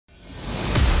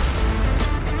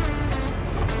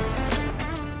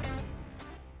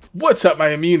What's up,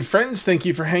 my immune friends? Thank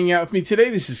you for hanging out with me today.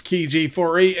 This is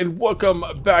KJ48, and welcome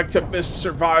back to Mist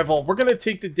Survival. We're going to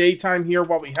take the daytime here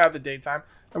while we have the daytime,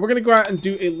 and we're going to go out and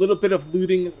do a little bit of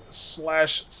looting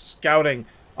slash scouting.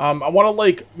 I want to,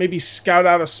 like, maybe scout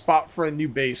out a spot for a new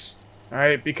base,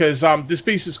 alright? Because this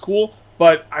base is cool,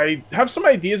 but I have some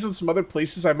ideas on some other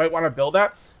places I might want to build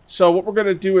at. So what we're going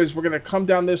to do is we're going to come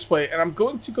down this way, and I'm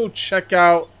going to go check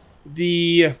out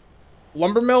the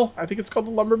lumber mill. I think it's called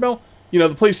the lumber mill. You know,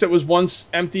 the place that was once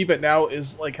empty but now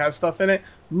is, like, has stuff in it.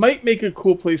 Might make a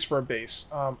cool place for a base.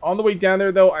 On the way down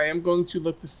there, though, I am going to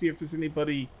look to see if there's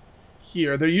anybody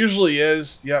here. There usually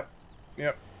is. Yep.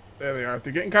 There they are.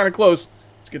 They're getting kind of close.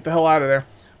 Let's get the hell out of there.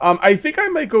 I think I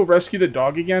might go rescue the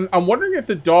dog again. I'm wondering if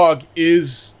the dog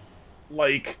is,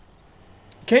 like...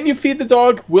 Can you feed the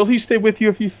dog? Will he stay with you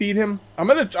if you feed him? I'm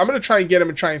gonna try and get him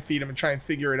and try and feed him and try and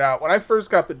figure it out. When I first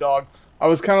got the dog, I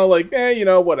was kind of like, you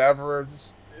know, whatever.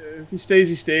 Just... If he stays,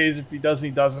 he stays. If he doesn't,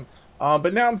 he doesn't.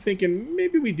 But now I'm thinking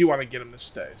maybe we do want to get him to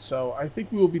stay. So I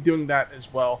think we will be doing that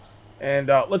as well. And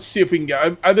let's see if we can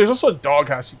get... there's also a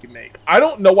doghouse you can make. I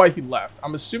don't know why he left.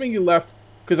 I'm assuming he left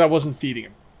because I wasn't feeding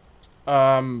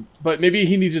him. But maybe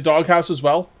he needs a doghouse as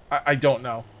well. I don't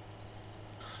know.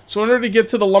 So in order to get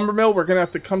to the lumber mill, we're going to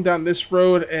have to come down this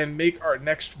road and make our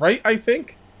next right, I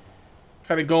think.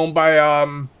 Kind of going by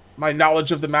my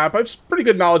knowledge of the map. I have pretty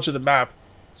good knowledge of the map.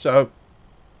 So...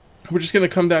 we're just going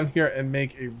to come down here and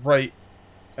make a right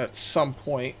at some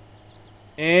point.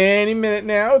 Any minute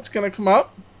now, it's going to come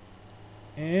up.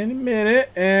 Any minute,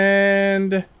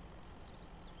 and...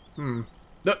 No,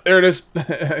 there it is.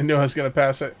 I knew I was going to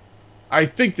pass it. I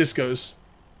think this goes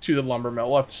to the lumber mill.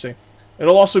 We'll have to see.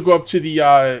 It'll also go up to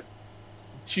the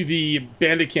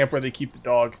bandit camp where they keep the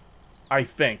dog. I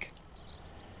think.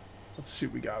 Let's see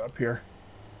what we got up here.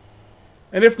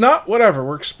 And if not, whatever.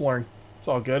 We're exploring. It's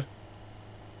all good.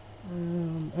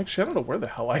 Actually, I don't know where the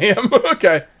hell I am.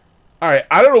 Okay. Alright,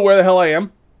 I don't know where the hell I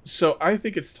am. So I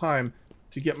think it's time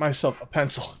to get myself a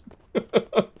pencil.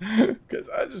 Because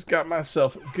I just got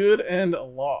myself good and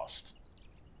lost.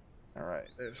 Alright,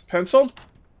 there's a pencil.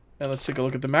 And let's take a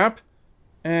look at the map.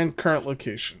 And current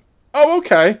location. Oh,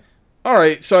 okay.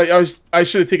 Alright, so I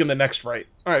should have taken the next right.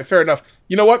 Alright, fair enough.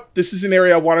 You know what? This is an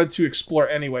area I wanted to explore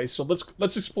anyway. So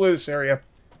let's explore this area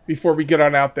before we get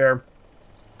on out there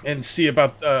and see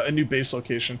about a new base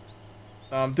location.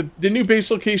 The new base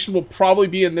location will probably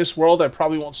be in this world. I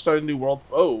probably won't start a new world.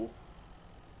 Oh.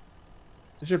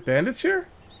 Is there bandits here?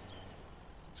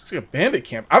 Looks like a bandit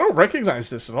camp. I don't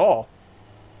recognize this at all.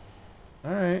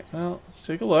 Alright, well, let's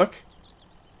take a look.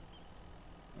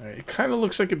 Alright, it kind of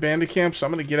looks like a bandit camp, so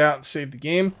I'm going to get out and save the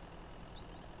game.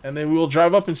 And then we will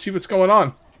drive up and see what's going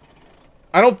on.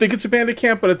 I don't think it's a bandit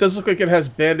camp, but it does look like it has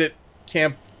bandit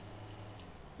camp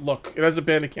look. It has a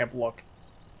bandit camp look.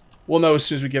 We'll know as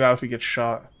soon as we get out if we get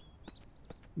shot.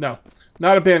 No.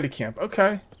 Not a bandit camp.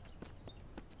 Okay.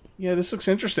 Yeah, this looks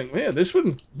interesting. Yeah, this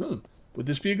wouldn't... Would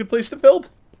this be a good place to build?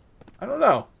 I don't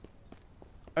know.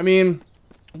 I mean,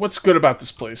 what's good about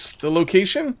this place? The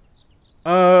location?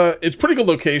 It's pretty good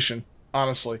location,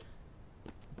 honestly.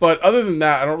 But other than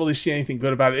that, I don't really see anything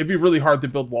good about it. It'd be really hard to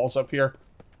build walls up here.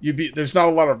 There's not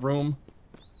a lot of room.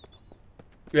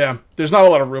 Yeah, there's not a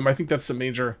lot of room. I think that's the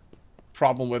major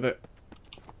problem with it.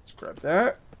 Let's grab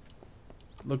that.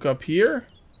 Look up here.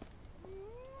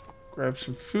 Grab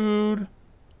some food.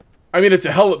 I mean, that's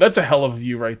a hell of a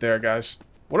view right there, guys.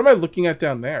 What am I looking at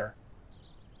down there?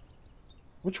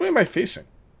 Which way am I facing?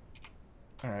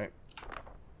 Alright.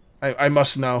 I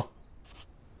must know.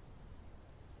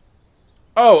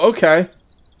 Oh, okay.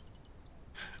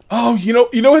 Oh, you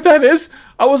know what that is?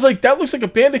 I was like, that looks like a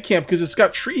bandit camp because it's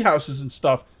got tree houses and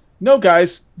stuff. No,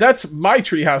 guys, that's my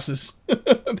tree houses.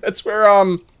 That's where,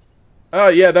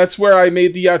 yeah, that's where I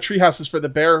made the tree houses for the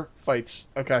bear fights.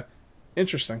 Okay,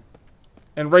 interesting.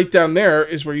 And right down there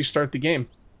is where you start the game.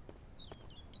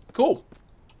 Cool.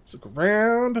 Let's look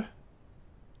around.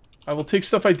 I will take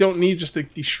stuff I don't need just to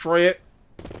destroy it.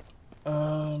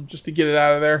 Just to get it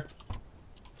out of there.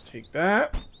 Take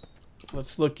that.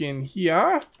 Let's look in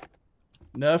here.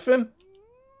 Nothing.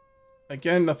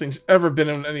 Again, nothing's ever been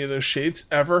in any of those shades,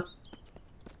 ever.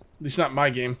 At least not my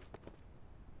game.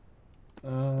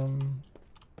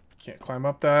 Can't climb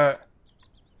up that.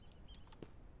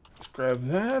 Let's grab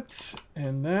that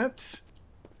and that.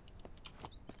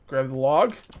 Grab the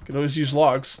log. Could always use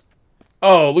logs.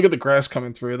 Oh, look at the grass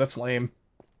coming through. That's lame.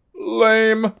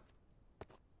 Lame.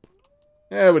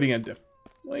 Yeah, what are you gonna do?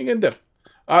 What are you gonna do?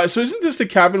 So isn't this the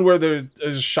cabin where there's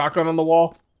a shotgun on the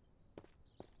wall?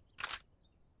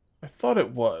 I thought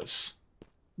it was.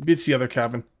 Maybe it's the other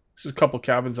cabin. There's a couple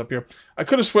cabins up here. I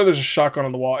could have sworn there's a shotgun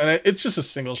on the wall, and it's just a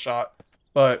single shot.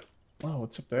 But, oh,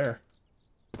 what's up there?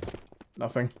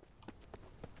 Nothing.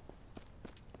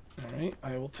 Alright,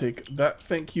 I will take that.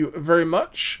 Thank you very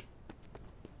much.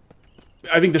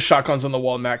 I think the shotgun's on the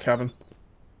wall in that cabin.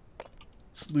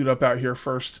 Let's loot up out here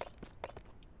first.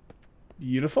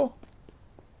 Beautiful.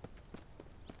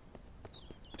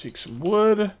 Take some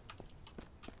wood.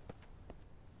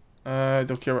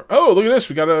 Don't care about... Oh, look at this.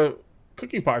 We got a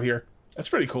cooking pot here. That's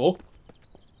pretty cool.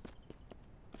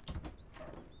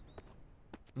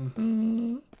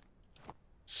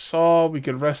 Saw. We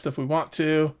could rest if we want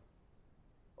to.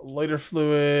 Lighter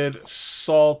fluid.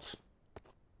 Salt.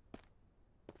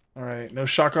 Alright, no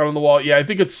shotgun on the wall. Yeah, I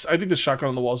think the shotgun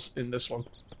on the wall's in this one.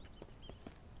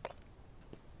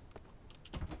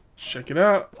 Check it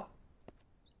out.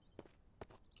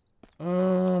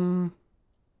 Huh.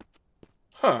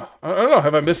 I don't know.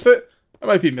 Have I missed it? I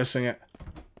might be missing it.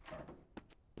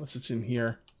 Unless it's in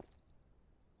here.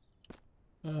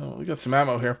 Oh, we got some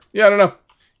ammo here. Yeah, I don't know.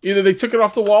 Either they took it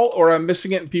off the wall, or I'm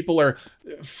missing it and people are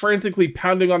frantically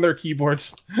pounding on their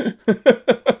keyboards.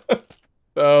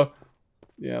 So,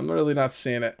 yeah, I'm really not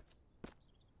seeing it.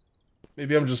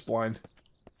 Maybe I'm just blind.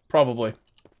 Probably.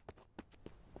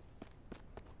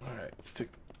 Alright, let's take...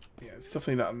 Yeah, it's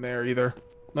definitely not in there either.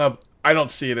 No, I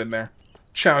don't see it in there.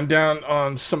 Chowing down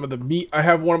on some of the meat I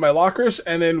have in one of my lockers,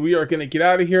 and then we are going to get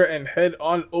out of here and head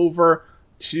on over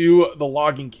to the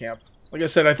logging camp. Like I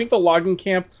said, I think the logging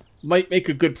camp might make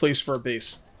a good place for a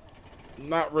base.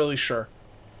 Not really sure.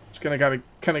 Just kind of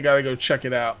gotta go check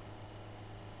it out.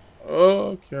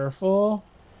 Oh, careful.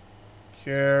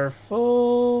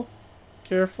 Careful.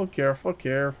 Careful, careful,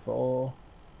 careful.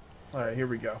 Alright, here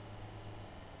we go.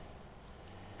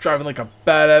 Driving like a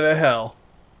bat out of hell.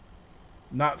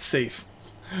 Not safe.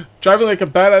 Driving like a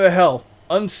bat out of hell.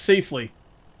 Unsafely.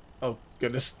 Oh,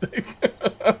 goodness.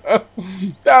 That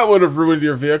would have ruined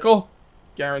your vehicle.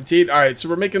 Guaranteed. Alright, so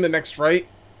we're making the next right.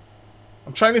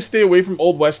 I'm trying to stay away from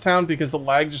Old West Town because the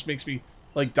lag just makes me,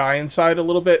 like, die inside a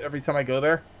little bit every time I go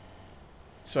there.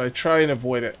 So I try and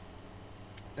avoid it.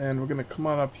 And we're going to come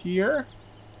on up here.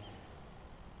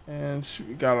 And see what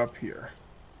we got up here.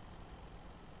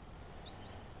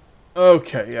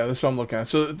 Okay, yeah, that's what I'm looking at.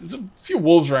 So there's a few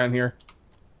wolves around here,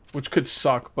 which could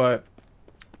suck, but...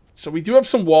 So we do have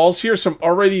some walls here, some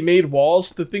already made walls.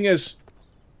 The thing is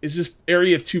this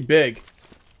area too big?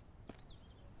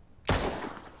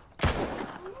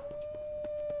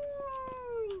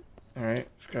 Alright,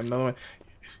 got another one.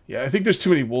 Yeah, I think there's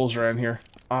too many wolves around here,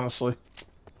 honestly.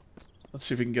 Let's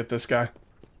see if we can get this guy.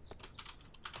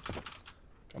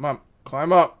 Come on,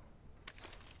 climb up.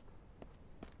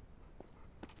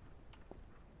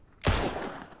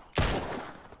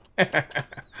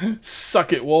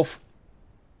 Suck it, wolf.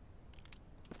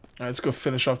 Alright, let's go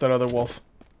finish off that other wolf.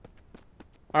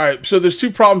 Alright, so there's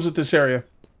two problems with this area.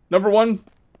 Number one,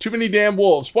 too many damn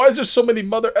wolves. Why is there so many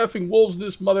mother effing wolves in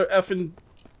this mother effing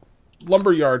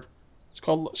lumberyard? It's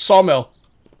called sawmill.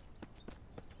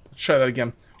 Let's try that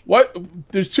again. What?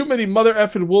 There's too many mother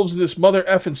effing wolves in this mother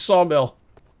effing sawmill.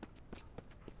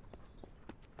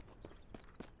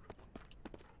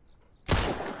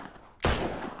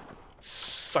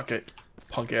 Suck it,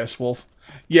 punk ass wolf.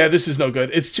 Yeah, this is no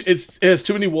good. It has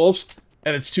too many wolves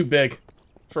and it's too big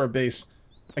for a base.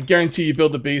 I guarantee you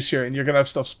build a base here and you're gonna have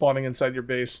stuff spawning inside your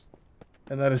base,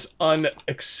 and that is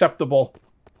unacceptable.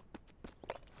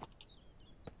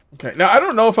 Okay, now I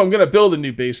don't know if I'm gonna build a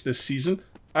new base this season.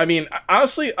 I mean,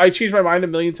 honestly, I change my mind a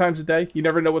million times a day. You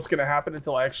never know what's gonna happen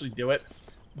until I actually do it.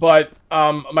 But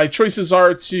my choices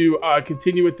are to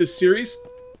continue with this series,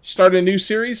 start a new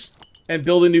series, and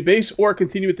build a new base, or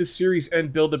continue with this series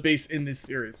and build a base in this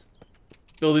series.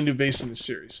 Build a new base in this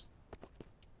series.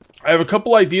 I have a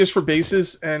couple ideas for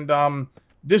bases, and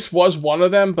this was one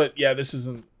of them, but yeah, this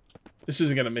isn't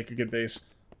gonna make a good base.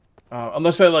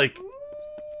 Unless I like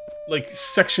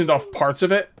sectioned off parts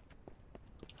of it.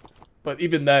 But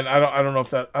even then, I don't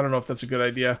know if that's a good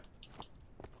idea.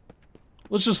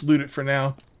 Let's just loot it for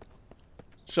now.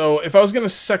 So if I was gonna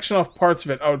section off parts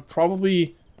of it, I would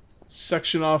probably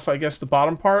section off, I guess, the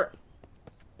bottom part,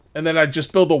 and then I'd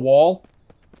just build a wall,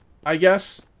 I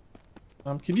guess.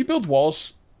 Can you build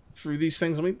walls through these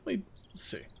things? Let's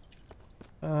see.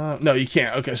 No, you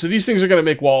can't. Okay, so these things are going to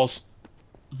make walls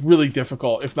really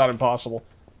difficult, if not impossible.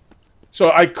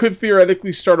 So I could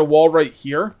theoretically start a wall right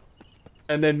here,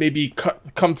 and then maybe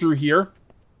come through here,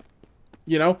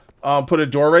 you know, put a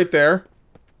door right there,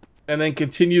 and then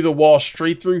continue the wall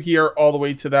straight through here all the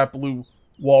way to that blue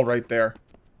wall right there.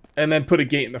 And then put a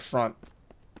gate in the front.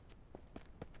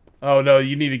 Oh no,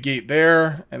 you need a gate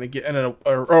there and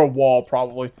a wall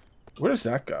probably. Where does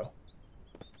that go?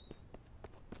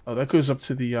 Oh, that goes up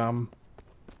to the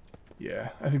Yeah,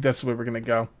 I think that's the way we're going to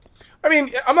go. I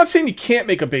mean, I'm not saying you can't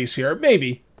make a base here.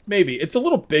 Maybe. Maybe. It's a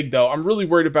little big, though. I'm really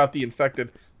worried about the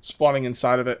infected spawning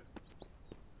inside of it.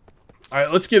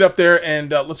 Alright, let's get up there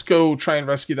and let's go try and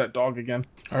rescue that dog again.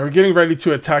 Alright, we're getting ready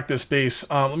to attack this base.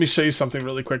 Let me show you something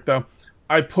really quick, though.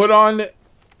 I put on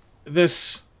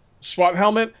this SWAT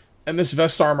helmet and this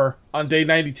vest armor on day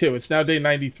 92. It's now day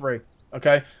 93.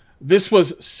 Okay? This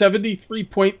was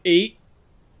 73.8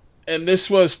 and this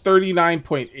was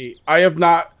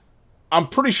 39.8. I'm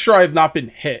pretty sure I have not been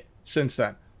hit since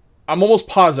then. I'm almost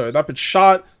positive. I've not been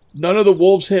shot. None of the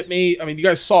wolves hit me. I mean, you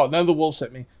guys saw it. None of the wolves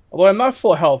hit me. Although I'm not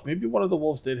full health. Maybe one of the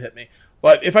wolves did hit me.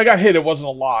 But if I got hit, it wasn't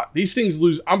a lot. These things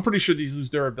lose... I'm pretty sure these lose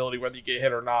durability whether you get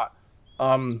hit or not.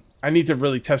 I need to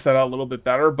really test that out a little bit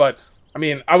better. But, I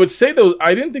mean, I would say though,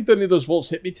 I didn't think that any of those wolves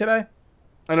hit me today.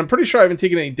 And I'm pretty sure I haven't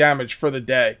taken any damage for the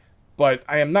day. But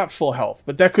I am not full health.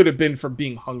 But that could have been from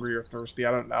being hungry or thirsty.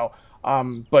 I don't know.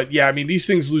 But yeah, I mean, these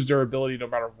things lose durability no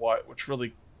matter what, which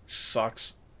really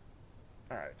sucks.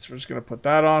 Alright, so we're just going to put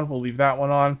that on. We'll leave that one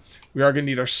on. We are going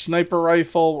to need our sniper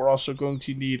rifle. We're also going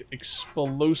to need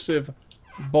explosive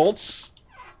bolts,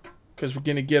 because we're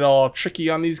going to get all tricky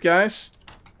on these guys.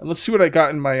 And let's see what I got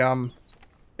in my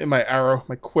arrow,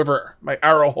 my quiver, my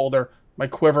arrow holder, my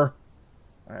quiver.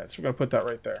 Alright, so we're going to put that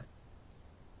right there.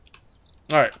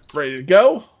 Alright, ready to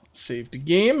go. Save the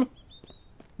game.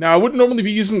 Now, I wouldn't normally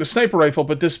be using the sniper rifle,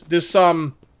 but this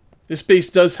base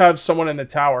does have someone in the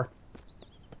tower.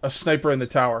 A sniper in the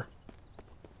tower.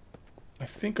 I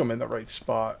think I'm in the right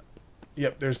spot.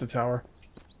 Yep, there's the tower.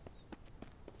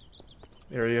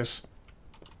 There he is.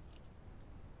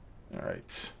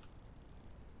 Alright.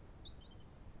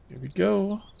 Here we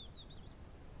go.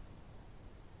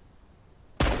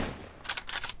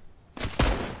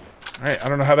 Alright, I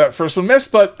don't know how that first one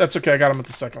missed, but that's okay. I got him with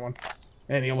the second one.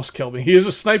 And he almost killed me. He is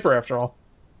a sniper after all.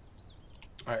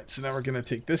 Alright, so now we're going to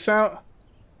take this out.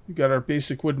 We got our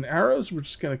basic wooden arrows. We're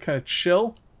just going to kind of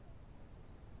chill.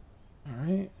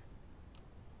 Alright.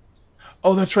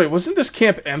 Oh, that's right. Wasn't this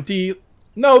camp empty?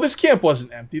 No, this camp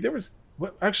wasn't empty. There was...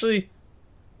 What? Actually,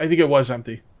 I think it was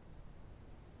empty.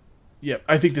 Yep,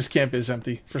 I think this camp is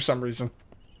empty for some reason.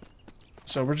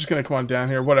 So we're just going to come on down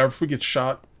here. Whatever. If we get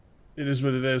shot, it is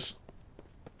what it is.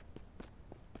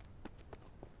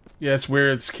 Yeah, it's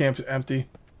weird. This camp's empty.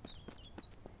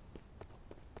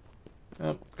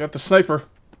 Oh, got the sniper.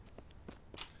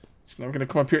 Now we're going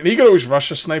to come up here. And you can always rush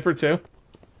a sniper, too.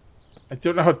 I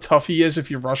don't know how tough he is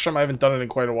if you rush him. I haven't done it in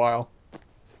quite a while.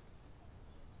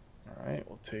 Alright,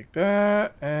 we'll take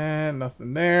that. And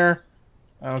nothing there.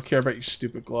 I don't care about your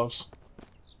stupid gloves.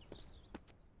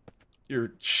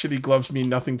 Your shitty gloves mean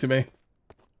nothing to me.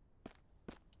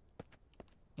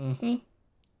 Mm-hmm.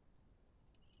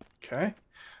 Okay.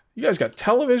 You guys got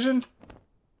television?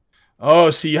 Oh,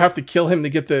 so you have to kill him to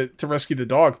get to rescue the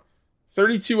dog.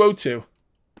 3202.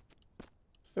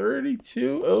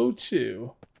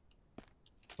 3202.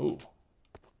 Ooh.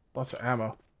 Lots of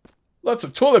ammo. Lots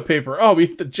of toilet paper. Oh, we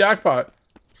hit the jackpot.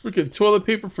 Freaking toilet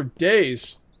paper for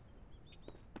days.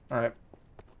 Alright.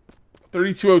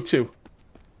 3202.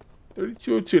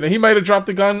 3202. Now, he might have dropped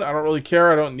the gun. I don't really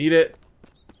care. I don't need it.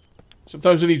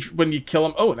 Sometimes when you kill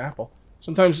him... Oh, an apple.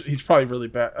 Sometimes he's probably really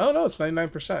bad. Oh, no, it's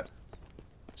 99%.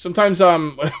 Sometimes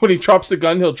when he drops the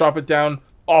gun, he'll drop it down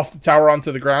off the tower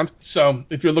onto the ground. So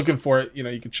if you're looking for it, you know,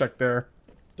 you can check there.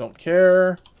 Don't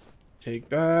care. Take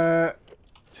that.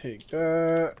 Take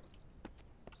that.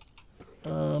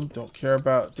 Don't care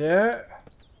about that.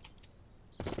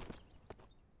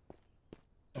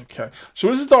 Okay. So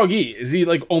what does the dog eat? Is he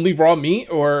like only raw meat,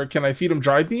 or can I feed him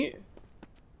dried meat?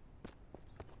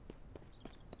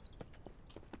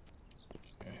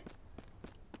 Okay.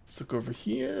 Let's look over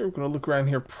here. We're gonna look around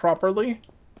here properly.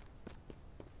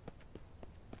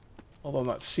 Although I'm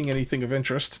not seeing anything of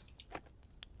interest.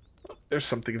 Oh, there's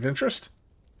something of interest.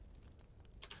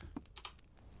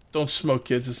 Don't smoke,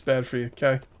 kids. It's bad for you,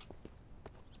 okay?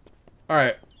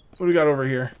 Alright. What do we got over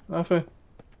here? Nothing?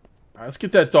 Alright, let's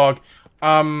get that dog.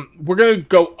 We're going to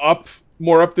go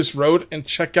more up this road and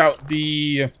check out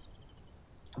the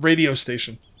radio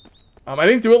station. I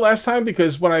didn't do it last time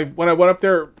because when I went up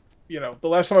there, you know, the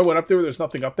last time I went up there's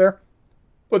nothing up there.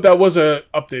 But that was a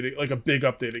update, like a big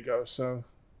update ago. So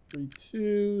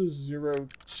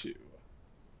 3202.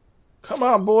 Come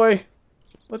on, boy.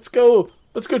 Let's go.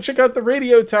 Let's go check out the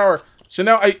radio tower. So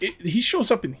now he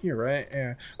shows up in here, right?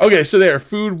 Yeah. Okay, so there,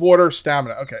 food, water,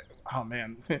 stamina. Okay. Oh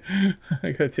man,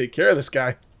 I gotta take care of this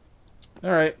guy.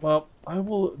 All right. Well, I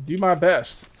will do my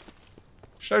best.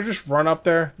 Should I just run up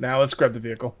there? Now let's grab the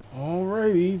vehicle.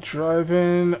 Alrighty,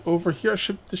 driving over here.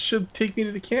 This should take me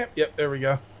to the camp. Yep, there we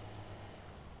go.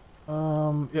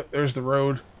 Yep, there's the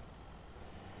road.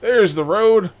 There's the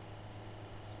road.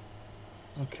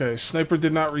 Okay, sniper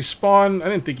did not respawn. I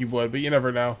didn't think he would, but you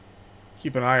never know.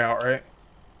 Keep an eye out, right?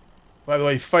 By the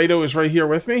way, Fido is right here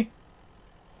with me.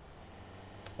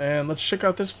 And let's check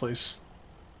out this place.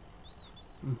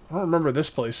 I don't remember this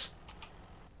place.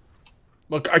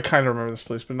 Look, I kind of remember this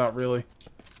place, but not really.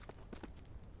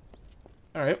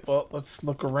 Alright, well, let's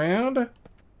look around.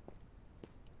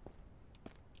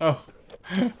 Oh.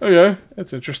 Okay,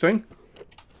 that's interesting.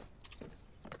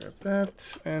 Grab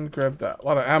that, and grab that. A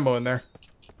lot of ammo in there.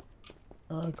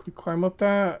 Can we climb up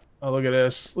that? Oh, look at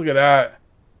this. Look at that.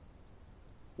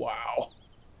 Wow.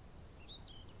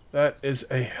 That is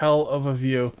a hell of a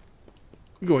view.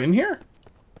 Can we go in here?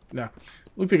 No.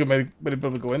 Looks like I might be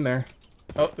able to go in there.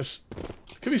 Oh, there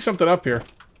could be something up here.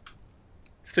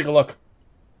 Let's take a look.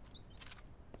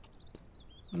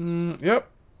 Yep.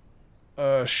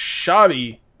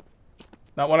 Shoddy.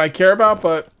 Not one I care about,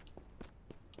 but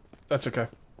that's okay.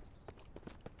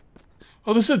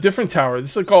 Oh, this is a different tower.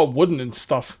 This is like all wooden and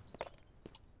stuff.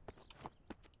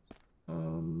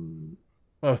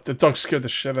 Oh, the dog scared the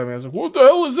shit out of me. I was like, what the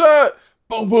hell is that?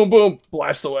 Boom, boom, boom.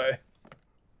 Blast away.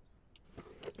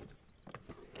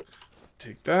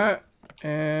 Take that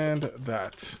and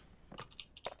that.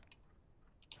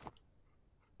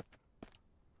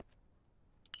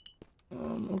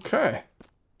 Okay.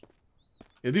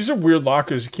 Yeah, these are weird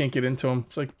lockers. You can't get into them.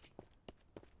 It's like,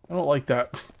 I don't like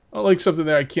that. I don't like something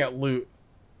that I can't loot.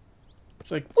 It's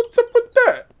like, what's up with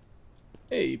that?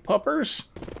 Hey, puppers.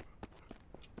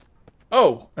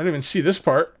 Oh, I didn't even see this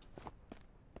part.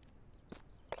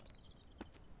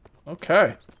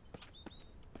 Okay.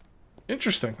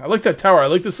 Interesting. I like that tower. I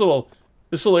like this little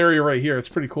area right here. It's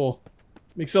pretty cool.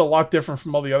 Makes it a lot different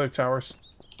from all the other towers.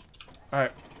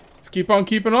 Alright. Let's keep on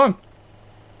keeping on.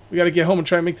 We gotta get home and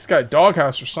try and make this guy a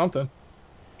doghouse or something.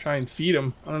 Try and feed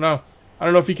him. I don't know. I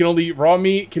don't know if he can only eat raw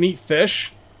meat. Can he eat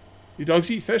fish? Do dogs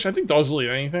eat fish? I think dogs will eat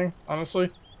anything,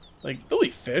 honestly. Like, they'll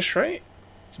eat fish, right?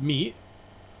 It's meat.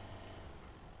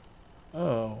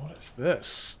 Oh, what is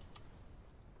this?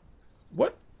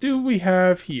 What do we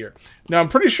have here? Now, I'm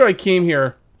pretty sure I came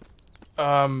here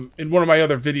in one of my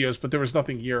other videos, but there was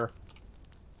nothing here.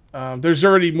 There's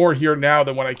already more here now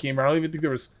than when I came here. I don't even think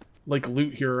there was, like,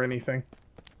 loot here or anything.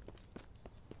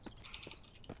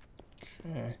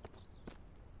 Okay.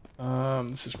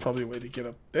 This is probably a way to get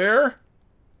up there.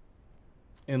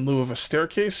 In lieu of a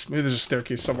staircase. Maybe there's a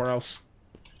staircase somewhere else.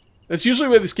 That's usually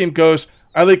the way this game goes.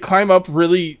 I, like, climb up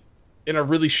in a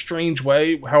really strange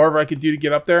way, however I could do to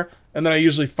get up there, and then I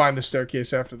usually find the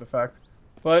staircase after the fact.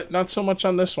 But not so much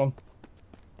on this one.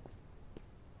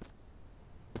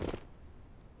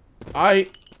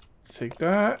 Take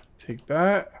that, take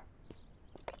that.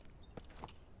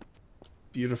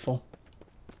 Beautiful.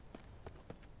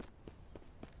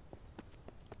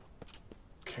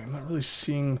 Okay, I'm not really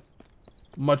seeing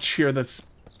much here that's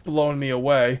blowing me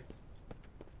away.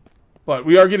 But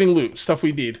we are getting loot, stuff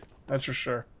we need, that's for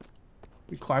sure.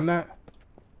 We climb that?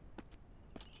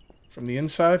 From the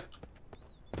inside?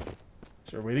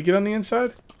 Is there a way to get on the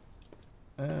inside?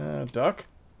 Duck?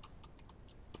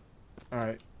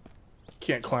 Alright.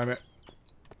 Can't climb it.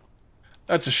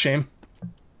 That's a shame.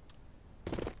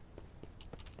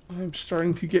 I'm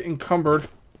starting to get encumbered.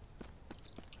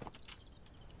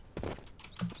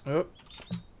 Oh.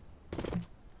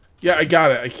 Yeah, I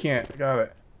got it. I can't. I got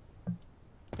it.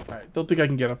 Alright, don't think I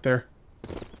can get up there.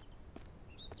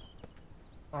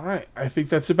 Alright, I think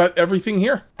that's about everything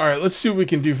here. Alright, let's see what we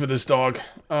can do for this dog.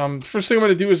 First thing I'm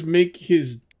going to do is make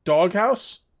his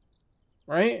doghouse.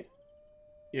 Right?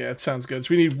 Yeah, it sounds good.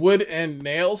 So we need wood and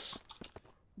nails.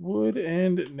 Wood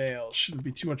and nails. Shouldn't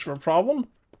be too much of a problem.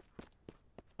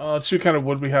 Let's see what kind of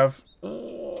wood we have.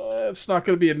 It's not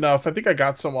going to be enough. I think I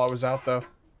got some while I was out, though.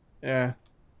 Yeah.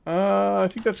 I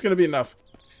think that's going to be enough.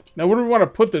 Now, where do we want to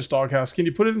put this doghouse? Can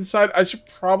you put it inside? I should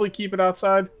probably keep it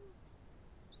outside.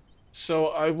 So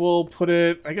I will put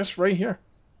it, I guess, right here.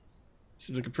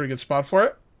 Seems like a pretty good spot for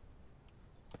it.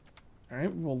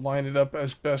 Alright, we'll line it up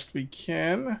as best we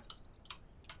can.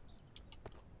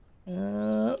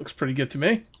 Looks pretty good to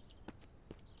me.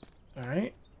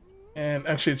 Alright. And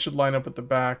actually, it should line up at the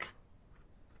back.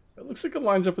 It looks like it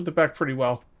lines up at the back pretty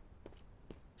well.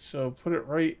 So put it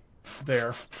right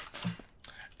there.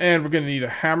 And we're going to need a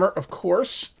hammer, of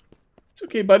course. It's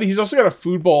okay, buddy. He's also got a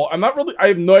food bowl. I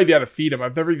have no idea how to feed him.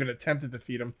 I've never even attempted to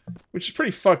feed him, which is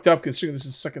pretty fucked up considering this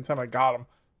is the second time I got him.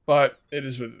 But it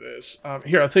is what it is.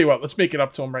 Here, I'll tell you what. Let's make it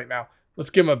up to him right now. Let's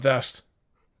give him a vest.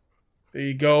 There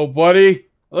you go, buddy.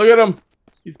 Look at him.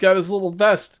 He's got his little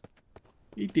vest.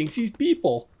 He thinks he's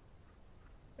people.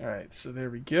 Alright, so there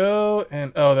we go.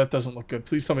 And, oh, that doesn't look good.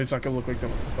 Please tell me it's not going to look like that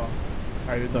when it's done.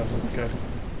 Alright, it doesn't look good.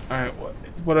 Alright,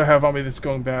 what do I have on me that's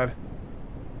going bad?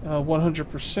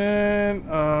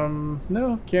 100%.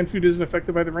 No, canned food isn't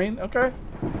affected by the rain. Okay.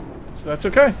 So that's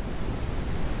okay.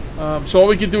 So all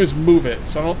we can do is move it.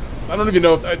 So I don't even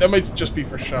know if that might just be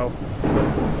for show.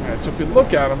 Alright, so if we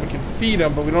look at him, we can feed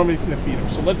him, but we don't have anything to feed him.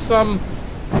 So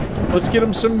let's get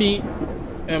him some meat,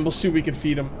 and we'll see what we can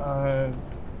feed him. Oh,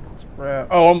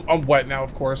 I'm wet now,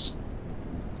 of course.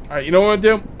 Alright, you know what I'm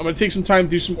going to do? I'm going to take some time,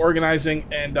 do some organizing,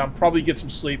 and probably get some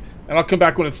sleep. And I'll come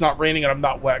back when it's not raining and I'm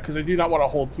not wet, because I do not want to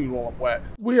hold food while I'm wet.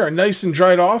 We are nice and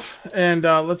dried off, and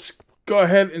let's go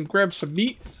ahead and grab some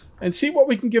meat and see what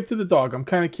we can give to the dog. I'm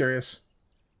kind of curious.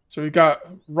 So we've got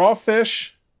raw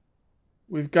fish.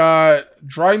 We've got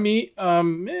dry meat.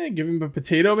 Give him a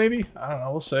potato, maybe? I don't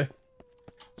know. We'll see.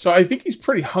 So I think he's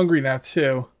pretty hungry now,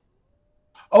 too.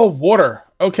 Oh, water.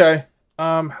 Okay.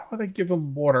 How would I give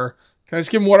him water? Can I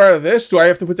just give him water out of this? Do I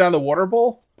have to put down the water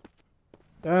bowl?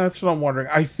 That's what I'm wondering.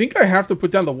 I think I have to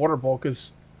put down the water bowl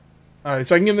because... Alright,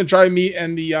 so I can give him the dry meat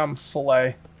and the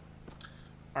filet.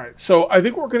 Alright, so I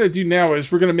think what we're going to do now is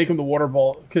we're going to make him the water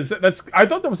bowl. Because that's... I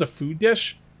thought that was a food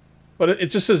dish. But it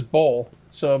just says bowl.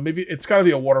 So maybe it's got to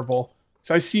be a water bowl.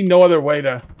 So I see no other way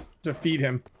to feed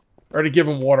him. Or to give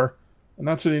him water. And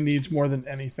that's what he needs more than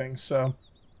anything. So...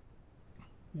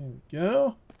 There we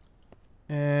go.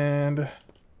 And...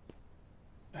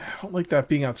 I don't like that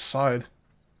being outside.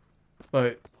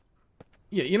 But,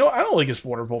 yeah, you know, I don't like his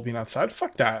water bowl being outside.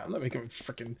 Fuck that. I'm not making him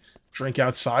freaking drink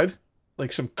outside.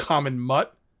 Like some common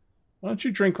mutt. Why don't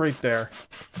you drink right there?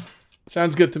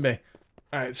 Sounds good to me.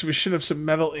 Alright, so we should have some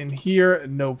metal in here.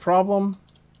 No problem.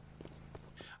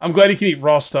 I'm glad he can eat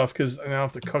raw stuff, because I don't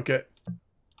have to cook it.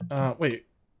 Wait.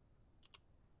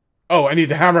 Oh, I need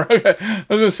the hammer. Okay. I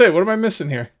was going to say, what am I missing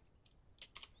here?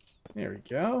 There we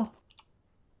go.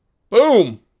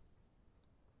 Boom!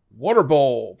 Water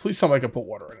bowl. Please tell me I can put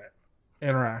water in it.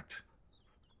 Interact.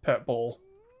 Pet bowl.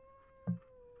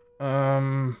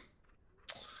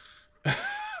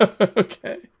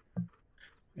 Okay.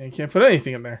 You can't put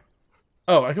anything in there.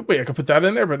 Oh, I could put that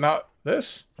in there, but not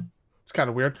this? It's kind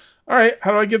of weird. Alright,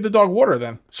 how do I give the dog water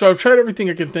then? So I've tried everything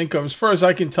I can think of. As far as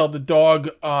I can tell, the dog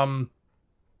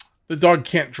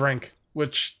can't drink,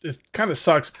 which kind of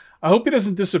sucks. I hope he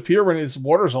doesn't disappear when his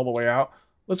water's all the way out.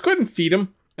 Let's go ahead and feed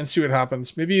him and see what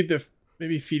happens. Maybe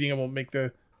feeding him will make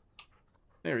the...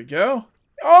 There we go.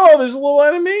 Oh, there's a little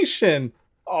animation.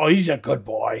 Oh, he's a good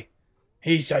boy.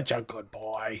 He's such a good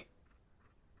boy.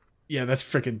 Yeah, that's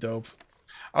freaking dope.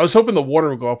 I was hoping the water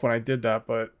would go up when I did that,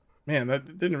 but man,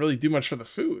 that didn't really do much for the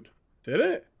food. Did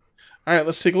it? All right,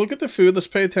 let's take a look at the food. Let's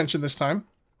pay attention this time.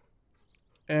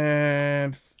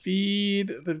 And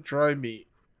feed the dry meat.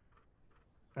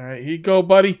 All right, here you go,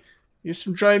 buddy. Here's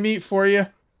some dry meat for you.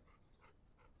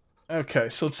 Okay,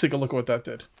 so let's take a look at what that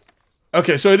did.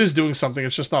 Okay, so it is doing something.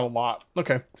 It's just not a lot.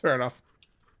 Okay, fair enough.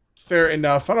 Fair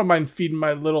enough. I don't mind feeding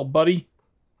my little buddy.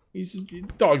 The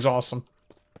dog's awesome.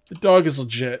 The dog is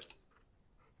legit.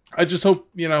 I just hope,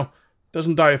 you know,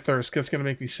 doesn't die of thirst. That's going to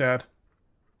make me sad.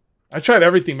 I tried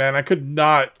everything, man. I could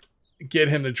not get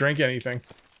him to drink anything.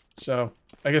 So,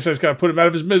 I guess I just got to put him out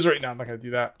of his misery. No, I'm not going to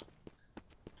do that.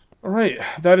 Alright,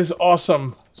 that is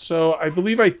awesome. So, I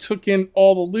believe I took in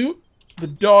all the loot. The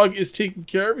dog is taken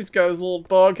care of. He's got his little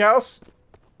dog house.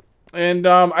 And,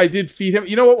 I did feed him.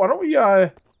 You know what? Why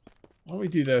don't we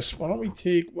do this? Why don't we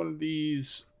take one of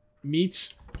these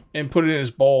meats and put it in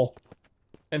his bowl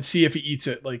and see if he eats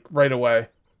it, like, right away.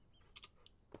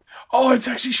 Oh, it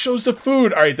actually shows the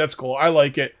food. Alright, that's cool. I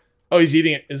like it. Oh, he's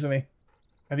eating it, isn't he?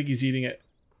 I think he's eating it.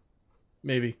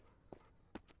 Maybe.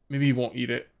 Maybe he won't eat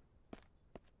it.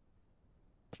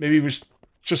 Maybe he was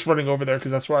just running over there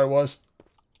because that's where I was.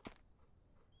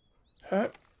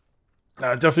 Pet?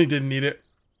 No, definitely didn't need it.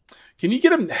 Can you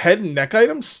get him head and neck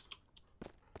items?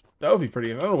 That would be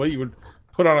pretty. I don't know what you would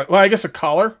put on it. Well, I guess a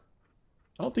collar.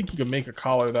 I don't think you can make a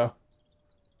collar, though.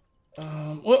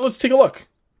 Well, let's take a look.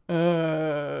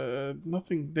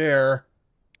 Nothing there.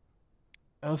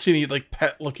 I don't see any, like,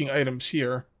 pet-looking items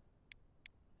here.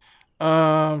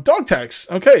 Dog tags.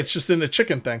 Okay, it's just in the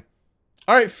chicken thing.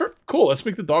 Alright, cool. Let's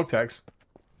make the dog tags.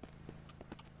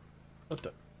 What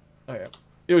the? Oh, yeah.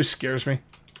 It always scares me.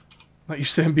 Not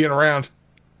used to him being around.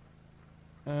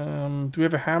 Do we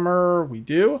have a hammer? We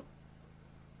do.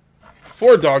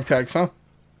 4 dog tags, huh?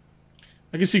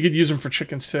 I guess you could use them for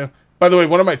chickens, too. By the way,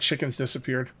 one of my chickens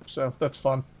disappeared, so that's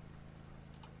fun.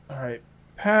 Alright.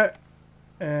 Pat.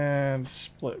 And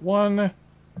split 1.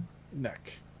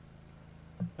 Neck.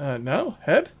 No?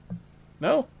 Head?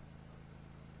 No?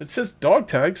 It says dog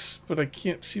tags, but I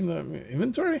can't see the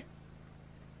inventory?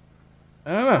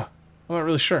 I don't know. I'm not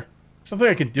really sure. Something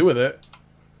I can do with it.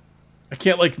 I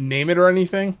can't, like, name it or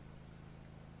anything.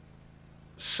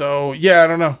 So, yeah, I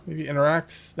don't know. Maybe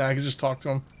interact. Now I can just talk to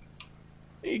him.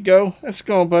 There you go. How's it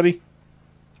going, buddy?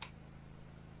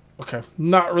 Okay.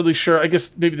 Not really sure. I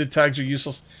guess maybe the tags are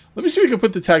useless. Let me see if we can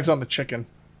put the tags on the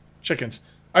chickens.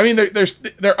 I mean,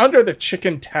 they're under the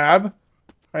chicken tab,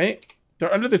 right?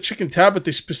 They're under the chicken tab, but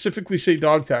they specifically say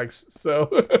dog tags.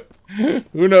 So,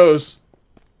 who knows?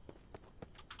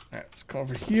 All right, let's go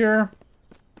over here.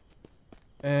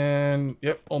 And,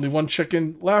 yep, only one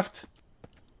chicken left.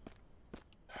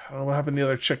 I don't know what happened to the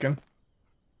other chicken.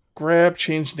 Grab,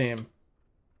 change name.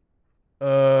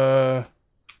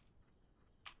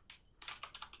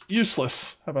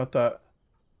 Useless. How about that?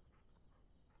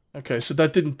 Okay, so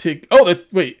that didn't take... Oh,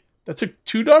 wait. That took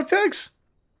 2 dog tags?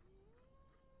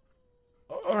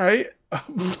 Alright.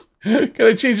 Can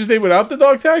I change his name without the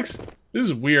dog tags? This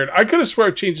is weird. I could have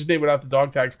sworn I changed his name without the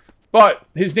dog tags. But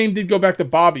his name did go back to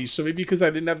Bobby. So maybe because I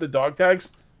didn't have the dog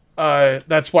tags,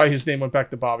 that's why his name went back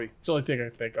to Bobby. It's the only thing I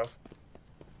can think of.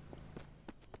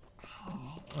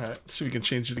 Alright, let's see if we can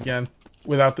change it again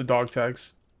without the dog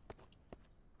tags.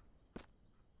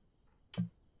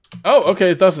 Oh,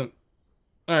 okay, it doesn't.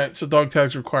 Alright, so dog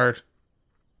tags required.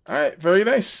 Alright, very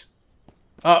nice.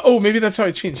 Oh, maybe that's how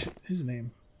I changed his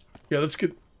name. Yeah, let's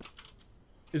get...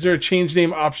 Is there a change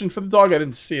name option for the dog? I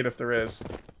didn't see it if there is.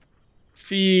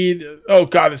 Feed... Oh,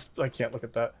 God, I can't look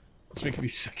at that. It's making me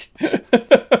sick.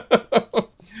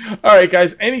 Alright,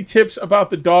 guys, any tips about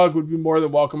the dog would be more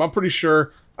than welcome. I'm pretty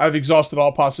sure I've exhausted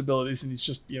all possibilities, and he's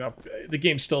just, you know, the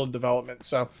game's still in development,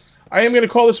 so... I am going to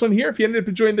call this one here. If you ended up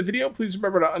enjoying the video, please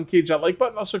remember to uncage that like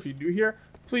button. Also, if you're new here,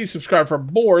 please subscribe for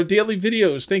more daily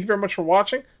videos. Thank you very much for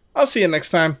watching. I'll see you next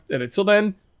time. And until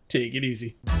then, take it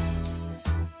easy.